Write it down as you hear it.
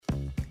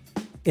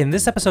In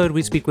this episode,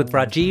 we speak with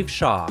Rajeev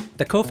Shah,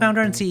 the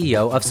co-founder and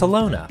CEO of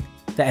Celona,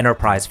 the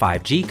enterprise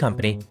 5G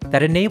company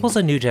that enables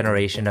a new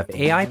generation of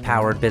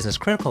AI-powered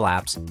business-critical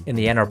apps in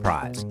the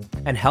enterprise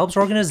and helps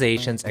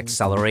organizations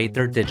accelerate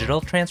their digital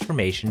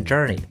transformation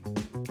journey.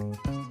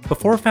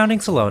 Before founding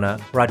Celona,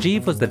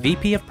 Rajeev was the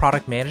VP of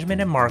Product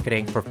Management and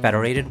Marketing for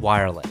Federated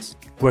Wireless,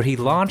 where he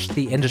launched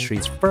the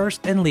industry's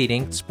first and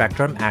leading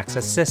Spectrum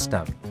Access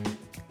system.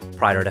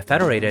 Prior to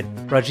Federated,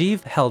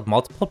 Rajeev held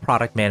multiple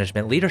product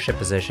management leadership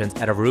positions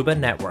at Aruba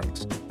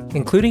Networks,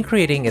 including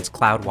creating its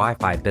cloud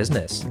Wi-Fi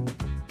business.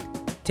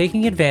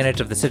 Taking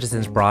advantage of the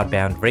Citizens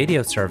Broadband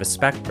radio service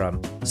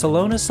spectrum,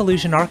 Celona's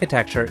solution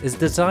architecture is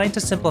designed to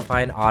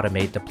simplify and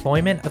automate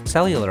deployment of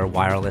cellular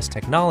wireless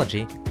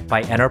technology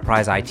by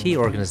enterprise IT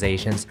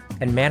organizations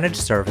and managed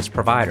service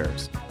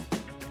providers.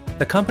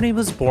 The company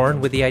was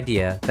born with the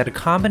idea that a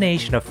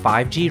combination of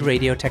 5G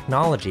radio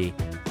technology,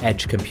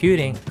 edge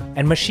computing,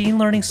 and machine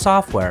learning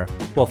software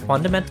will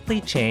fundamentally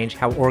change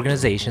how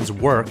organizations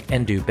work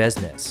and do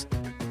business.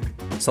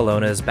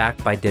 Celona is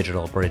backed by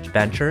Digital Bridge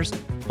Ventures,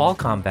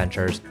 Qualcomm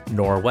Ventures,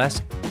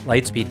 Norwest,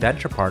 Lightspeed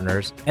Venture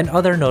Partners, and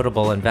other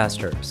notable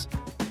investors.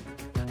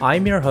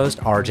 I'm your host,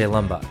 RJ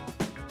Lumba.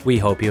 We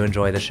hope you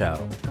enjoy the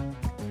show.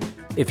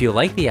 If you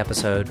like the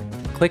episode,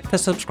 click to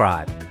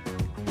subscribe.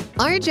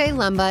 RJ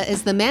Lumba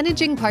is the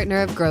managing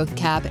partner of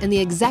GrowthCap and the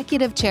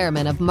executive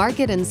chairman of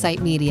Market Insight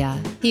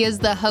Media. He is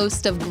the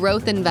host of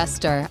Growth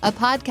Investor, a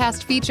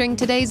podcast featuring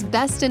today's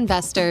best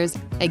investors,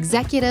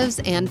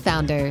 executives, and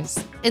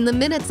founders. In the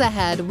minutes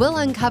ahead, we'll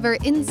uncover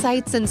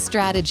insights and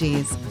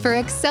strategies for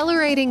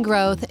accelerating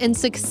growth and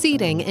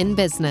succeeding in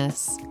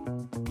business.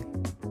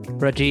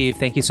 Rajeev,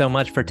 thank you so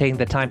much for taking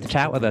the time to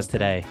chat with us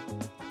today.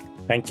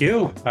 Thank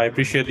you. I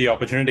appreciate the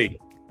opportunity.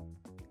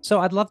 So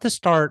I'd love to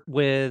start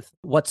with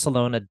what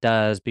Celona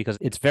does because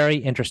it's very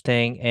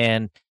interesting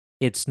and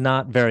it's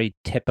not very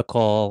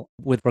typical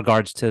with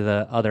regards to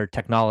the other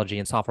technology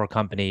and software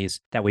companies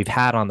that we've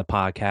had on the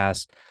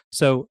podcast.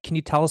 So can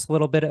you tell us a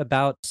little bit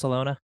about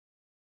Celona?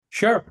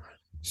 Sure.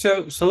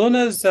 So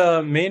Celona's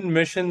main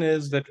mission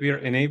is that we are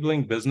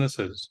enabling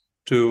businesses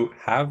to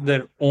have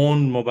their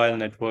own mobile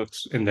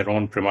networks in their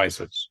own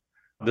premises.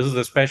 This is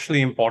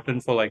especially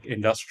important for like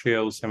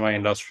industrial,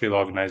 semi-industrial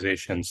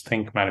organizations,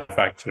 think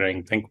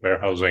manufacturing, think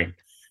warehousing,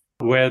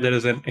 where there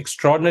is an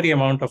extraordinary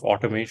amount of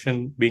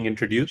automation being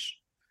introduced.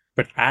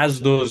 But as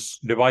those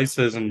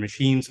devices and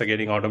machines are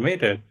getting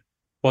automated,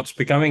 what's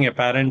becoming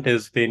apparent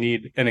is they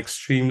need an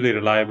extremely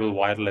reliable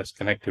wireless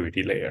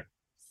connectivity layer.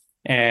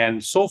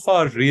 And so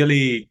far,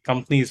 really,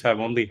 companies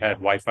have only had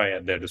Wi-Fi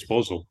at their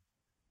disposal,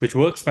 which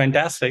works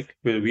fantastic.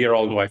 We are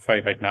all Wi-Fi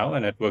right now,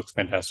 and it works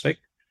fantastic.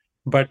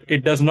 But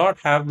it does not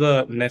have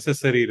the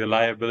necessary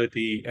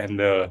reliability and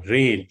the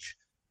range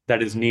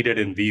that is needed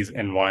in these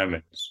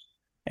environments.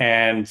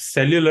 And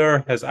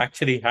cellular has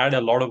actually had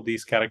a lot of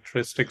these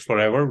characteristics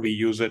forever. We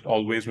use it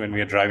always when we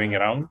are driving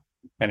around,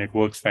 and it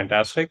works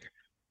fantastic.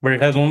 But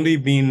it has only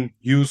been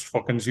used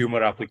for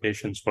consumer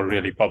applications for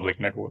really public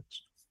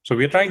networks. So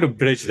we're trying to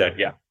bridge that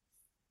gap.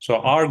 So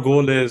our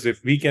goal is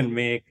if we can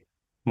make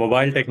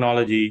mobile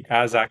technology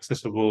as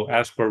accessible,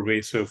 as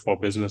pervasive for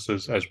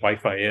businesses as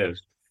Wi-Fi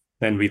is,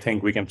 then we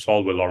think we can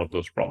solve a lot of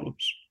those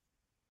problems.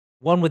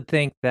 One would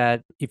think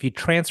that if you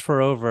transfer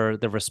over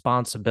the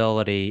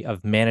responsibility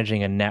of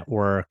managing a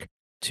network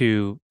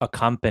to a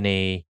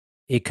company,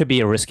 it could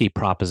be a risky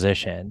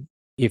proposition.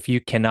 If you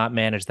cannot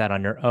manage that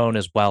on your own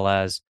as well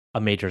as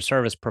a major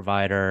service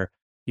provider,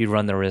 you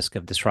run the risk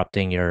of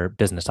disrupting your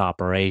business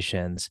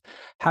operations.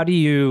 How do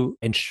you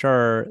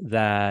ensure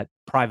that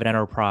private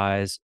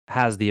enterprise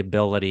has the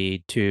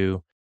ability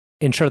to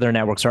ensure their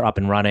networks are up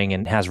and running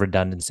and has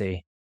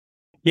redundancy?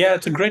 Yeah,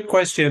 it's a great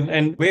question.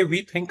 And the way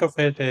we think of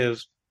it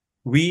is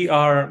we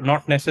are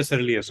not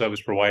necessarily a service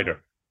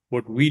provider.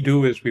 What we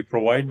do is we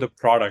provide the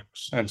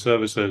products and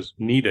services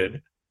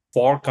needed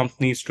for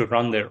companies to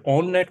run their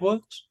own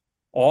networks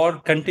or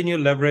continue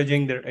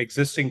leveraging their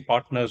existing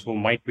partners who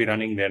might be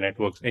running their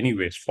networks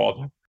anyways for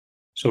them.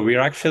 So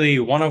we're actually,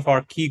 one of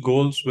our key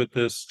goals with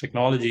this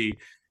technology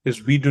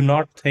is we do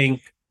not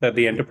think that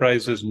the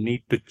enterprises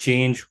need to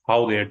change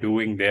how they're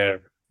doing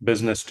their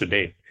business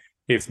today.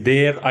 If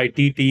their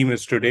IT team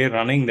is today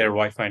running their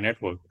Wi-Fi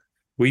network,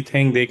 we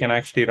think they can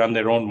actually run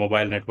their own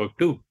mobile network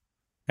too.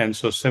 And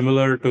so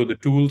similar to the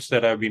tools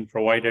that have been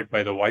provided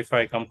by the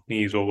Wi-Fi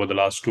companies over the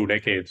last 2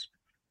 decades,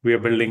 we are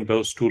building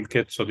those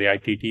toolkits so the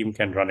IT team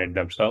can run it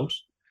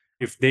themselves.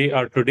 If they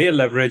are today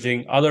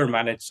leveraging other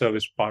managed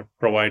service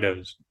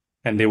providers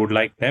and they would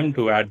like them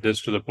to add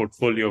this to the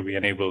portfolio, we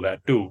enable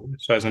that too.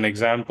 So as an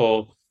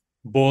example,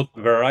 both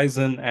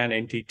Verizon and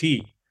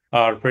NTT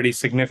are pretty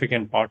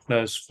significant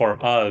partners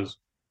for us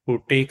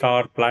who take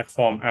our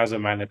platform as a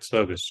managed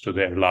service to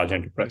their large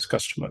enterprise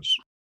customers.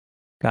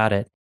 Got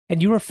it.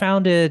 And you were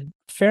founded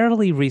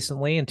fairly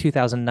recently in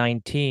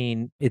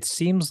 2019. It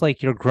seems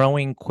like you're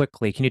growing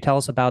quickly. Can you tell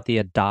us about the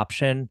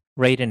adoption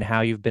rate and how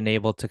you've been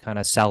able to kind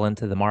of sell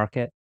into the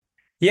market?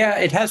 Yeah,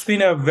 it has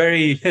been a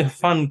very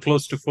fun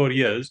close to 4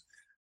 years.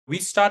 We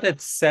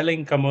started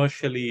selling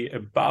commercially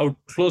about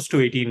close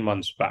to 18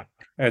 months back.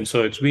 And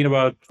so it's been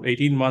about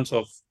 18 months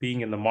of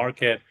being in the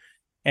market.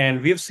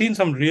 And we've seen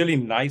some really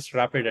nice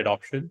rapid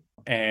adoption.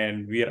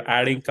 And we are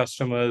adding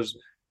customers,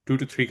 2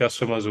 to 3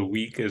 customers a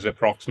week is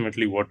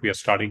approximately what we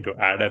are starting to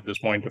add at this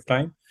point of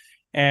time.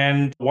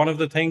 And one of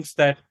the things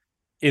that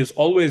is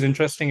always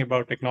interesting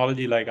about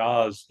technology like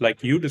ours,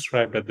 like you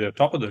described at the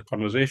top of the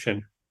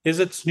conversation, is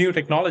it's new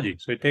technology.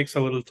 So it takes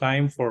a little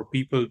time for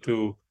people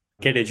to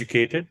get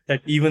educated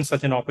that even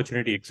such an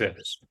opportunity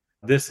exists.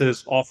 This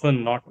is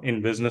often not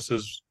in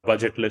businesses'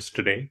 budget list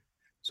today.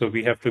 So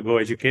we have to go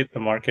educate the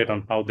market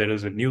on how there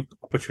is a new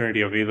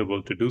opportunity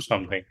available to do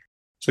something.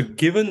 So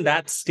given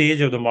that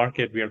stage of the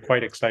market, we are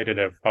quite excited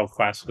at how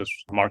fast this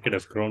market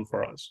has grown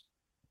for us.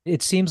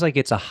 It seems like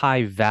it's a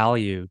high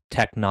value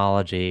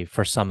technology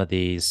for some of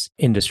these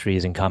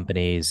industries and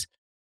companies.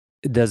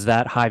 Does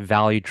that high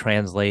value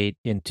translate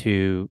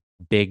into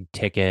big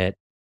ticket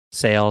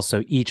sales?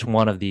 So each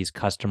one of these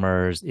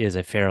customers is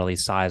a fairly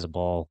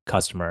sizable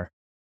customer.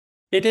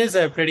 It is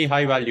a pretty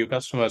high value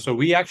customer. So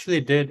we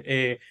actually did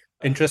a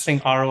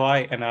interesting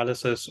ROI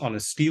analysis on a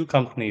steel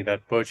company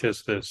that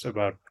purchased this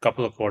about a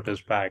couple of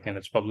quarters back, and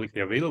it's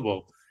publicly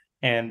available.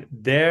 And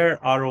their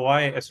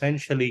ROI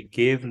essentially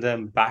gave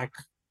them back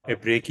a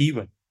break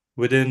even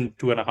within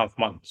 2.5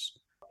 months.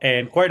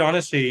 And quite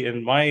honestly,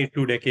 in my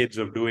 2 decades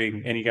of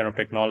doing any kind of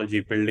technology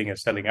building and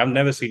selling, I've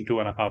never seen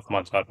 2.5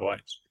 months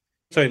ROIs.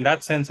 So in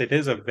that sense, it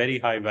is a very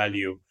high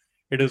value.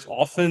 It is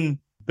often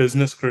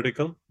business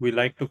critical. We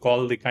like to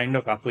call the kind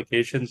of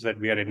applications that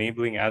we are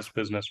enabling as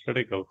business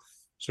critical.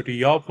 So to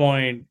your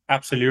point,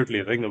 absolutely.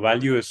 I think the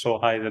value is so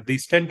high that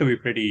these tend to be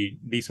pretty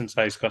decent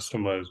sized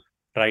customers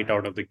right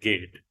out of the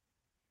gate.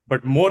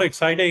 But more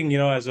exciting,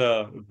 as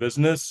a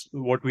business,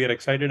 what we are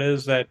excited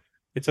is that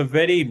it's a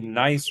very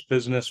nice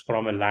business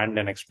from a land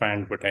and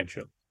expand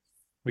potential.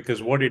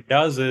 Because what it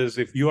does is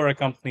if you are a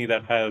company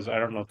that has, I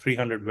don't know,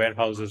 300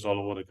 warehouses all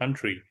over the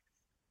country,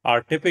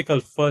 our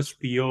typical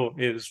first PO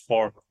is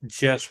for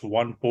just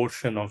one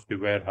portion of the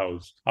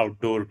warehouse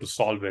outdoor to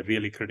solve a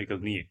really critical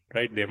need,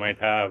 right? They might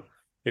have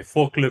a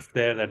forklift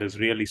there that is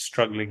really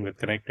struggling with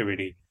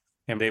connectivity,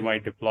 and they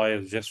might deploy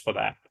us just for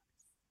that.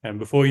 And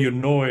before you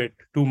know it,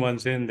 2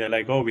 months in, they're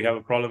like, oh, we have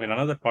a problem in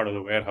another part of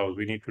the warehouse.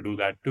 We need to do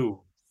that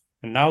too.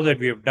 And now that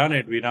we have done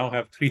it, we now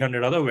have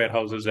 300 other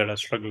warehouses that are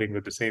struggling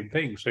with the same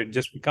thing. So it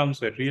just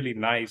becomes a really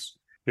nice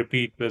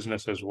repeat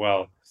business as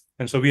well.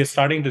 And so we are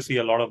starting to see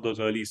a lot of those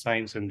early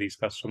signs in these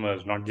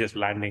customers, not just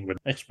landing, but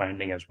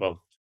expanding as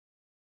well.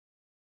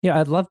 Yeah,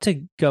 I'd love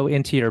to go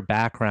into your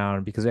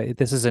background because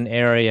this is an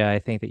area I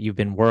think that you've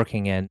been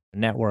working in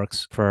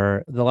networks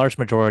for the large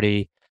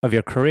majority of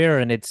your career.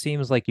 And it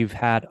seems like you've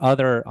had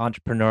other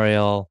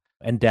entrepreneurial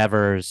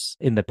endeavors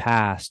in the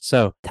past.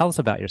 So tell us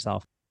about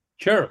yourself.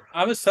 Sure.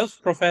 I'm a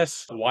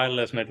self-professed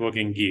wireless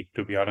networking geek,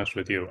 to be honest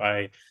with you.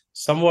 I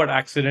somewhat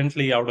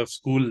accidentally out of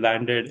school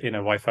landed in a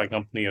Wi-Fi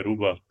company,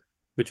 Aruba,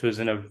 which was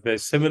in a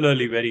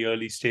similarly very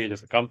early stage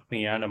as a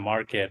company and a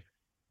market,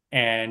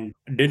 and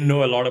didn't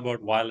know a lot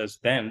about wireless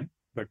then,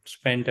 but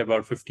spent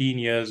about 15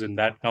 years in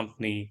that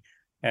company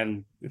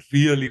and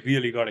really,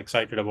 really got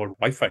excited about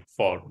Wi-Fi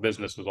for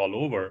businesses all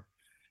over.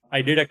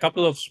 I did a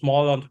couple of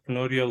small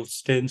entrepreneurial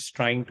stints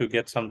trying to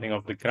get something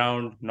off the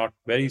ground, not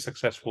very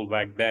successful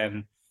back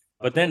then,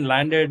 but then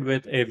landed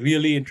with a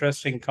really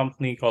interesting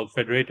company called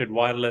Federated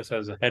Wireless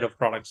as a head of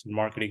products and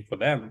marketing for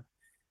them.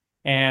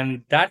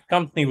 And that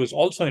company was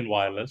also in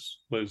wireless,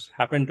 was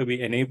happened to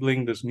be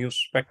enabling this new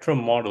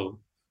spectrum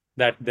model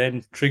that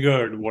then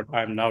triggered what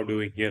I'm now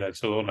doing here at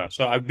Celona.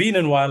 So I've been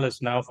in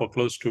wireless now for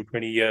close to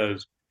 20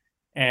 years.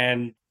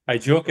 And I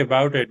joke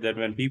about it that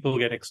when people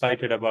get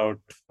excited about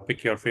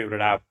pick your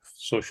favorite app,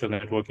 social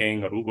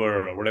networking or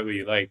Uber or whatever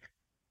you like,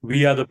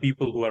 we are the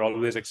people who are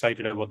always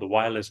excited about the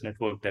wireless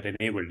network that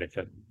enabled it.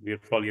 And we're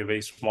probably a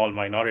very small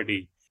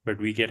minority, but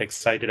we get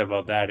excited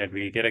about that and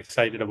we get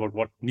excited about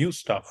what new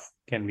stuff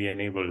can be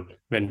enabled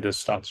when this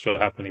starts to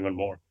happen even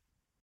more.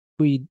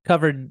 We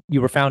covered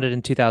you were founded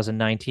in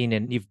 2019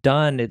 and you've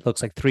done, it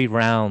looks like 3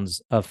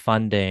 rounds of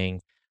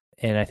funding.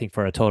 And I think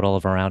for a total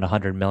of around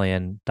 $100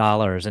 million.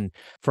 And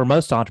for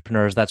most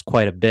entrepreneurs, that's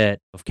quite a bit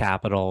of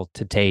capital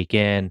to take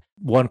in.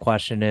 One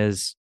question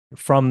is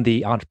from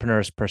the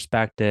entrepreneur's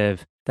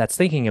perspective that's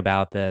thinking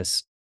about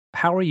this,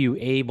 how are you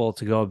able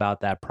to go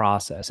about that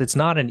process? It's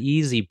not an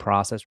easy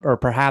process, or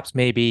perhaps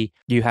maybe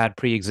you had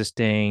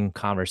pre-existing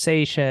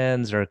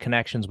conversations or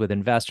connections with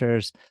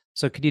investors.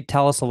 So could you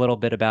tell us a little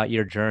bit about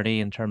your journey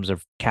in terms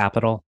of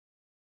capital?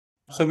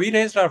 So we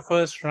raised our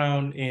first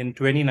round in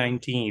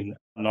 2019.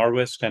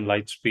 Norwest and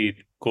Lightspeed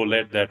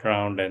co-led that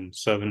round, and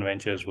Servant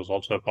Ventures was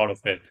also a part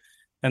of it.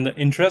 And the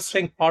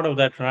interesting part of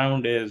that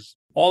round is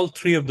all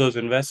three of those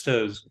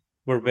investors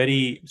were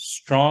very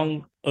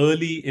strong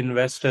early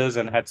investors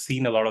and had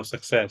seen a lot of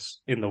success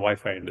in the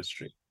Wi-Fi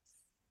industry.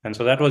 And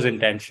so that was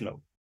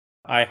intentional.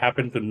 I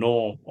happen to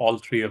know all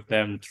three of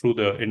them through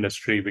the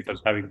industry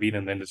because having been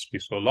in the industry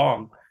so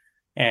long.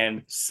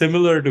 And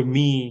similar to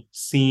me,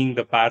 seeing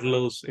the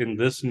parallels in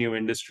this new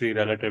industry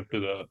relative to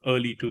the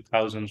early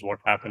 2000s, what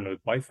happened with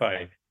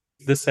Wi-Fi,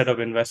 this set of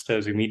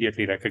investors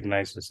immediately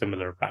recognized a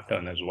similar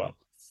pattern as well.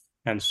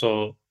 And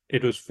so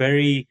it was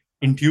very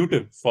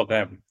intuitive for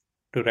them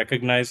to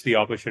recognize the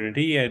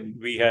opportunity. And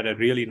we had a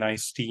really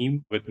nice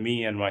team with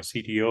me and my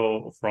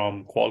CTO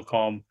from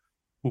Qualcomm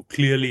who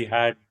clearly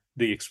had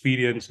the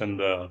experience and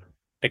the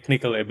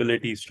technical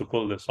abilities to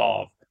pull this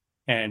off.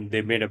 And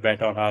they made a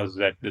bet on us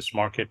that this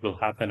market will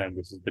happen and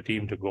this is the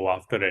team to go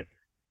after it.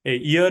 A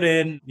year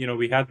in,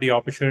 we had the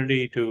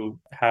opportunity to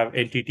have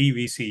NTT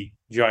VC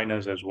join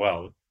us as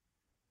well.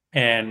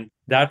 And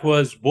that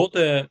was both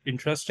a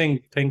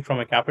interesting thing from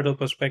a capital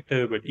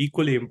perspective, but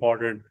equally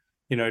important,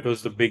 it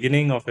was the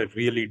beginning of a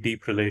really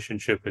deep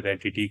relationship with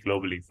NTT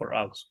globally for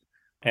us.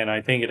 And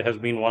I think it has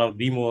been one of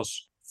the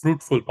most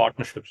fruitful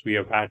partnerships we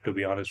have had, to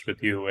be honest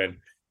with you. And,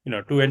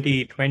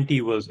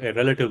 2020 was a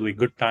relatively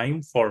good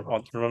time for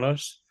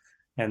entrepreneurs.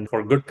 And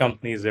for good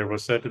companies, there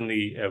was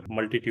certainly a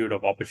multitude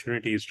of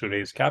opportunities to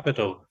raise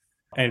capital.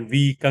 And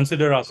we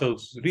consider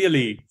ourselves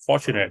really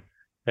fortunate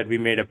that we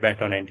made a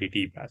bet on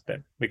NTT back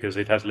then because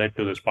it has led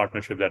to this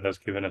partnership that has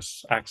given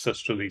us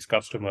access to these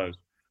customers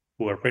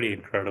who are pretty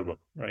incredible,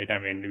 right? I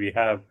mean, we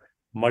have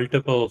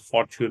multiple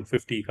Fortune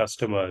 50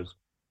 customers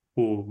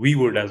who we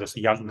would, as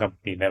a young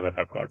company, never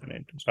have gotten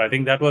into. So I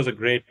think that was a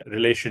great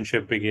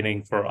relationship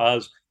beginning for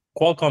us.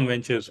 Qualcomm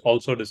Ventures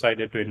also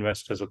decided to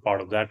invest as a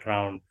part of that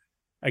round.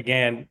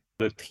 Again,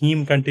 the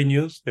theme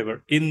continues. They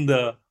were in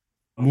the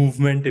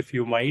movement, if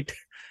you might.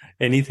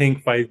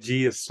 Anything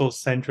 5G is so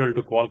central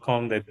to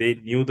Qualcomm that they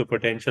knew the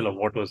potential of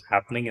what was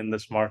happening in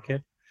this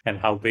market and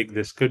how big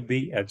this could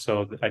be. And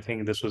so I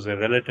think this was a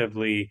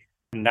relatively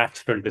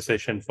natural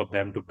decision for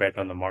them to bet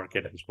on the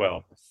market as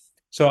well.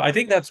 So I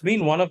think that's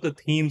been one of the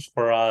themes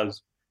for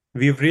us.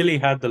 We've really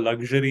had the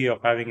luxury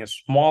of having a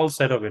small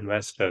set of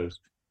investors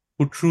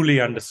who truly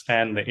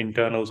understand the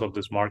internals of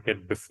this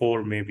market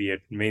before maybe a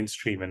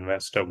mainstream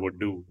investor would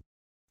do.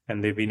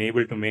 And they've been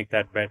able to make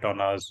that bet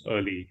on us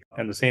early.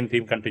 And the same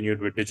theme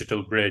continued with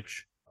Digital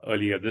Bridge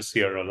earlier this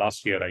year or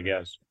last year, I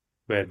guess,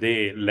 where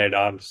they led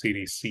our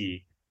Series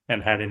C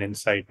and had an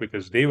insight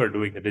because they were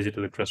doing the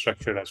digital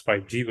infrastructure as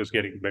 5G was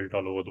getting built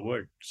all over the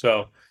world.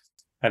 So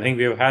I think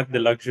we've had the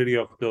luxury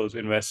of those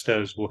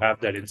investors who have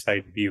that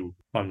inside view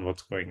on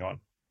what's going on.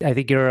 I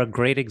think you're a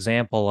great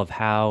example of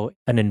how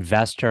an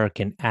investor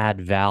can add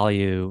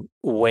value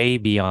way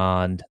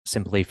beyond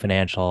simply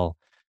financial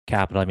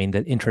capital. I mean,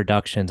 the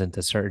introductions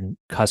into certain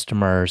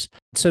customers.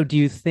 So, do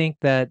you think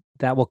that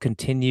that will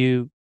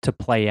continue to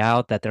play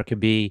out, that there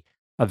could be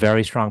a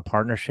very strong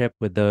partnership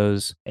with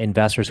those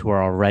investors who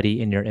are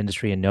already in your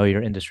industry and know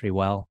your industry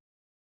well?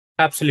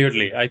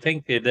 Absolutely. I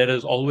think there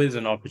is always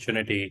an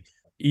opportunity.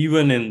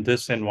 Even in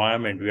this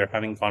environment, we are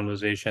having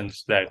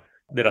conversations that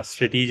there are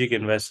strategic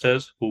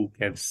investors who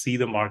can see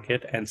the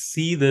market and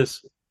see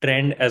this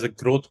trend as a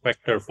growth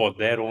vector for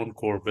their own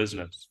core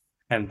business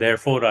and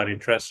therefore are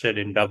interested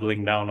in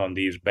doubling down on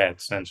these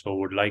bets and so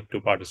would like to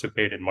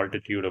participate in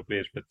multitude of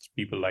ways with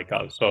people like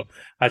us. So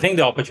I think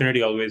the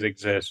opportunity always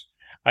exists.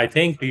 I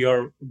think to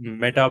your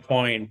meta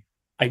point,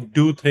 I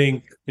do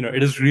think,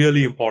 it is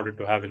really important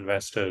to have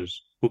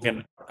investors who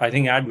can, I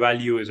think add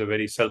value is a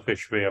very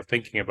selfish way of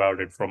thinking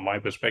about it from my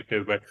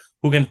perspective, but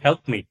who can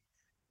help me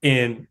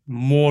in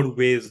more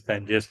ways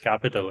than just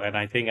capital. And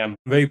I think I'm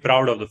very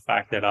proud of the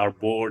fact that our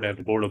board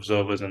and board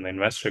observers and the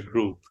investor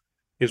group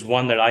is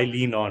one that I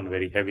lean on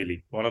very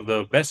heavily. One of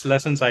the best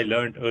lessons I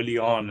learned early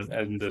on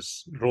in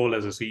this role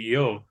as a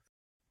CEO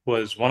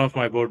was one of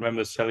my board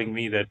members telling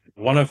me that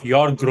one of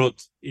your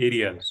growth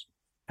areas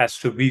has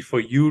to be for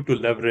you to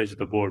leverage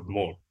the board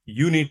more.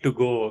 You need to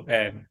go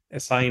and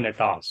assign a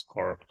task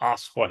or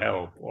ask for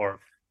help or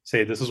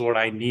say, this is what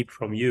I need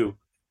from you.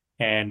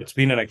 And it's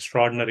been an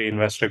extraordinary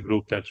investor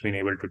group that's been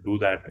able to do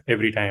that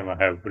every time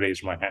I have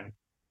raised my hand.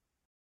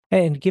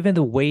 And given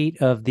the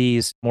weight of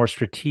these more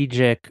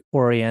strategic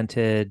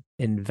oriented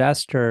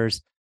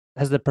investors,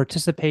 has the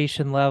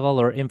participation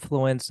level or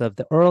influence of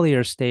the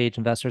earlier stage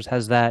investors,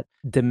 has that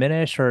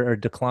diminished or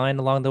declined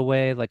along the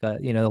way, like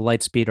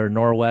Lightspeed or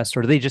Norwest,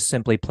 or do they just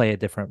simply play a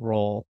different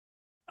role?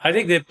 I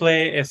think they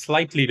play a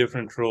slightly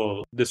different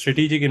role. The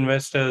strategic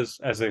investors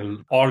as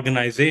an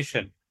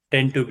organization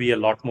tend to be a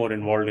lot more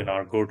involved in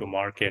our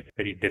go-to-market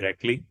very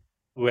directly,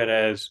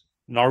 whereas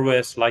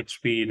Norwest,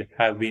 Lightspeed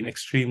have been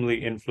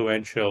extremely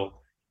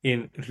influential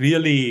in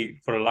really,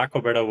 for a lack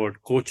of a better word,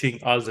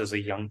 coaching us as a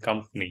young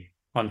company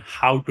on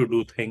how to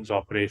do things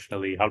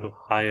operationally, how to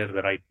hire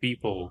the right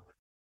people,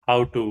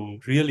 how to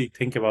really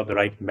think about the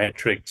right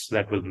metrics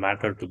that will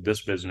matter to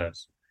this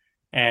business.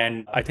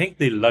 And I think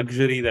the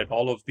luxury that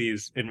all of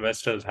these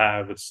investors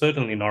have, with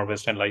certainly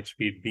Norwest and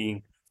Lightspeed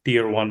being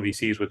tier one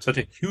VCs with such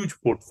a huge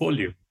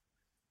portfolio,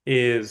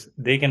 is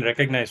they can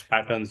recognize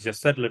patterns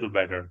just that little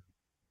better.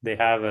 They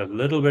have a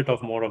little bit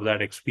of more of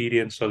that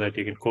experience so that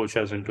you can coach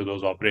us into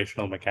those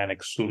operational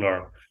mechanics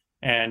sooner.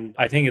 And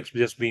I think it's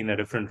just been a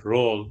different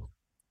role.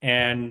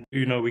 And,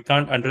 we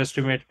can't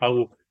underestimate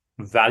how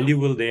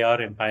valuable they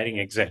are in hiring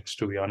execs,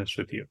 to be honest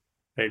with you,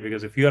 right?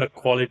 Because if you're a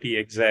quality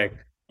exec,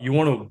 you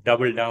want to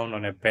double down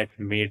on a bet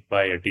made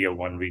by a tier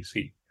one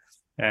VC.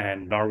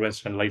 And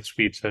Norwest and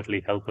Lightspeed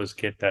certainly help us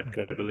get that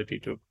credibility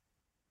too.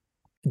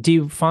 Do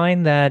you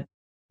find that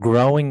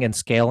growing and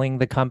scaling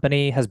the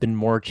company has been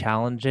more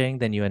challenging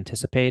than you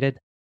anticipated?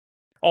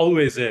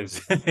 Always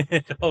is.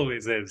 It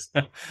always is.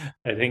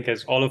 I think,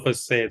 as all of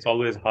us say, it's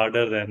always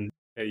harder than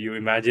you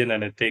imagine,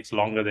 and it takes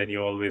longer than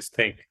you always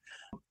think.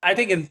 I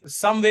think in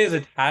some ways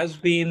it has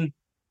been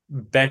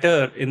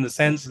better in the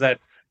sense that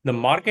the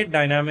market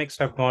dynamics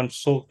have gone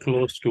so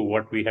close to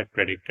what we had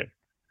predicted.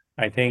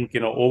 I think,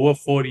 over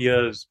 4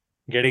 years,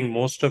 getting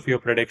most of your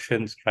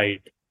predictions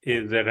right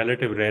is a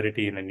relative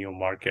rarity in a new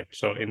market.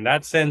 So in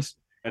that sense,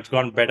 it's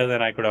gone better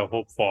than I could have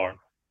hoped for.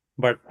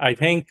 But I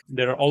think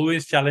there are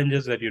always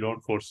challenges that you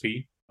don't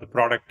foresee. The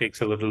product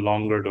takes a little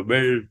longer to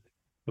build.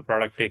 The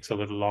product takes a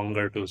little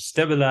longer to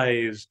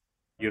stabilize.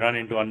 You run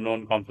into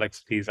unknown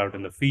complexities out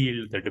in the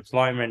field. The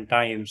deployment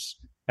times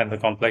and the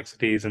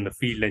complexities in the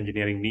field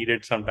engineering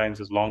needed sometimes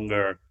is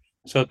longer.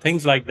 So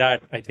things like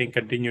that, I think,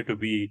 continue to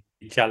be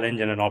a challenge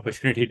and an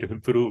opportunity to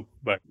improve,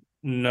 but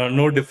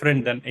no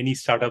different than any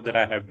startup that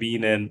I have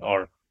been in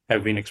or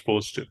have been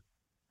exposed to.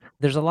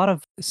 There's a lot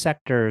of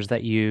sectors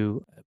that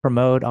you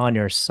promote on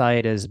your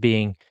site as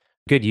being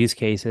good use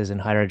cases in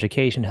higher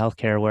education,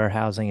 healthcare,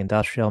 warehousing,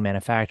 industrial,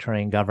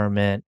 manufacturing,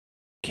 government,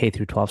 K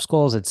through 12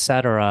 schools, et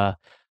cetera.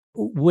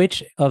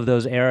 Which of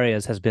those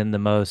areas has been the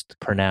most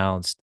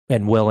pronounced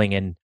and willing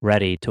and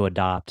ready to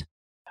adopt?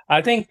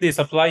 I think the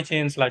supply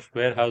chain /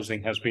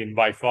 warehousing has been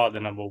by far the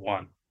number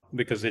one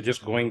because they're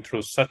just going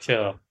through such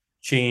a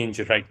change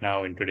right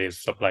now in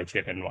today's supply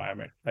chain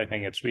environment. I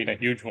think it's been a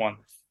huge one.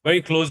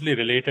 Very closely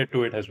related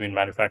to it has been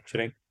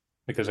manufacturing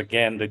because,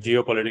 again, the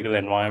geopolitical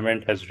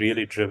environment has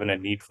really driven a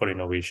need for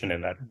innovation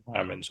in that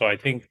environment. So I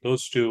think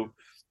those two,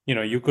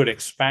 you could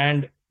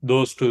expand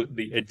those to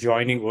the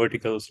adjoining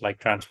verticals like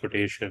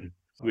transportation,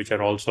 which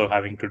are also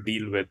having to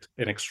deal with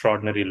an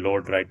extraordinary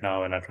load right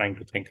now and are trying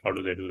to think how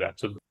do they do that.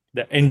 So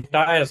the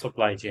entire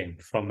supply chain,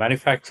 from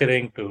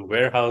manufacturing to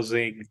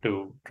warehousing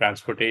to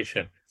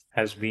transportation,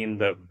 has been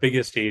the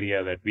biggest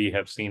area that we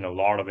have seen a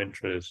lot of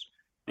interest.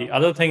 The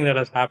other thing that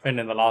has happened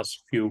in the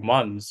last few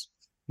months,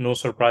 no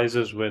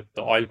surprises with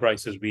the oil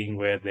prices being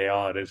where they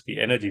are, is the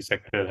energy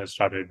sector has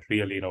started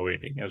really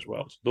innovating as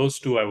well. So those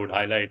two I would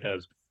highlight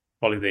as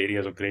probably the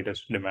areas of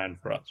greatest demand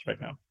for us right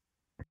now.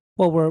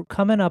 Well, we're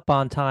coming up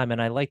on time,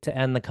 and I'd like to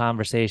end the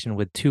conversation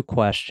with two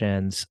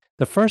questions.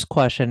 The first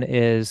question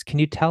is, can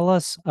you tell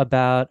us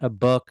about a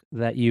book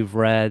that you've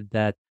read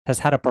that has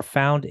had a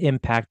profound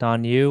impact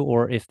on you?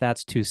 Or if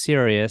that's too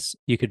serious,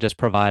 you could just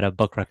provide a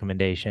book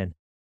recommendation.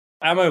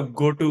 I'm a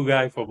go-to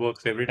guy for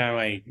books. Every time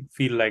I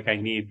feel like I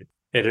need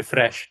a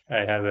refresh,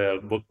 I have a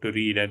book to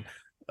read. And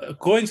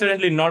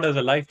coincidentally, not as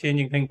a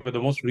life-changing thing, but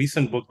the most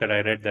recent book that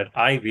I read that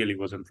I really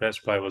was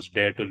impressed by was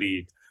Dare to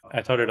Lead.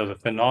 I thought it was a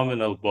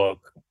phenomenal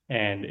book,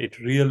 and it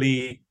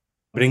really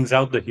brings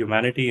out the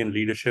humanity in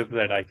leadership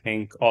that I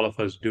think all of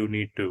us do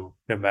need to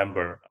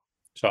remember.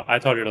 So I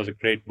thought it was a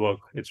great book.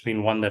 It's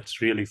been one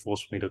that's really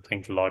forced me to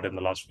think a lot in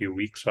the last few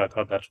weeks. So I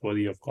thought that's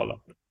worthy of call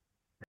up.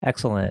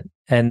 Excellent.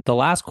 And the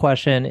last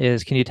question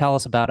is, can you tell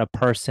us about a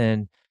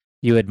person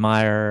you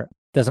admire?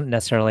 Doesn't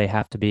necessarily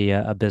have to be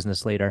a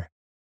business leader.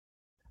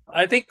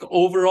 I think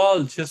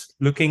overall, just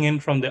looking in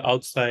from the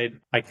outside,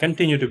 I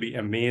continue to be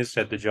amazed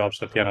at the job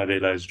Satya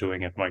Nadella is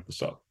doing at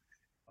Microsoft.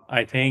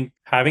 I think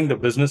having the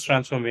business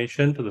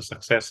transformation to the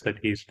success that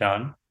he's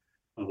done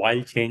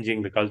while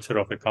changing the culture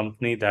of a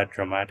company that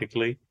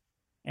dramatically.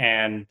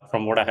 And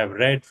from what I have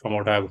read, from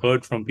what I've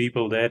heard from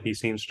people there, he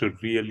seems to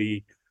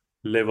really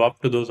live up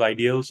to those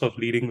ideals of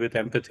leading with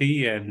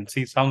empathy. And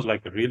he sounds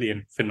like a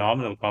really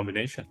phenomenal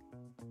combination.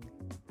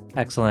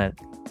 Excellent.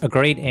 A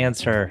great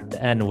answer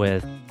to end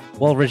with.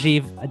 Well,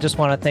 Rajeev, I just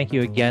want to thank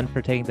you again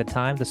for taking the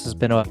time. This has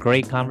been a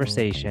great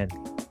conversation.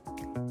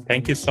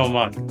 Thank you so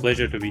much.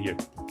 Pleasure to be here.